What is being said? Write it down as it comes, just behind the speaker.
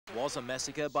Was a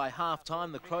massacre. By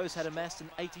half-time, the Crows had amassed an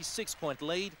 86-point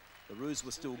lead. The Roos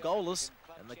were still goalless,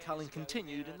 and the culling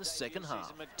continued in the second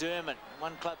half. McDermott,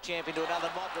 one club champion to another.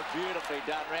 Modra beautifully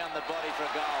done round the body for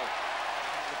a goal.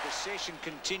 The procession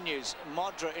continues.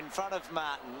 Modra in front of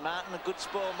Martin. Martin a good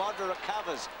spoil. Modra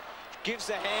recovers. Gives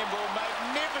the handball.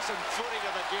 Magnificent footing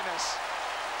of McGuinness.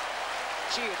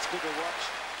 Gee, it's good to watch.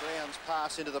 Brown's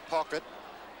pass into the pocket.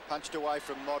 Punched away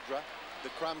from Modra. The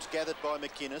crumbs gathered by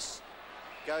McGuinness.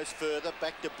 Goes further,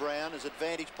 back to Brown. Is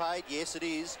advantage paid? Yes, it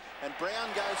is. And Brown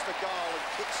goes for goal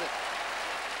and kicks it.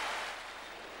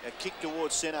 A kick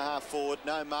towards centre-half forward.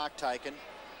 No mark taken.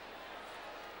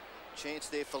 Chance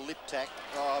there for Liptak.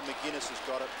 Oh, McGuinness has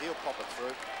got it. He'll pop it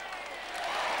through.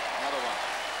 Another one.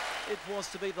 It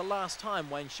was to be the last time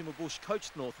Wayne Schimmelbusch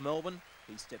coached North Melbourne.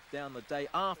 He stepped down the day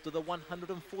after the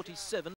 147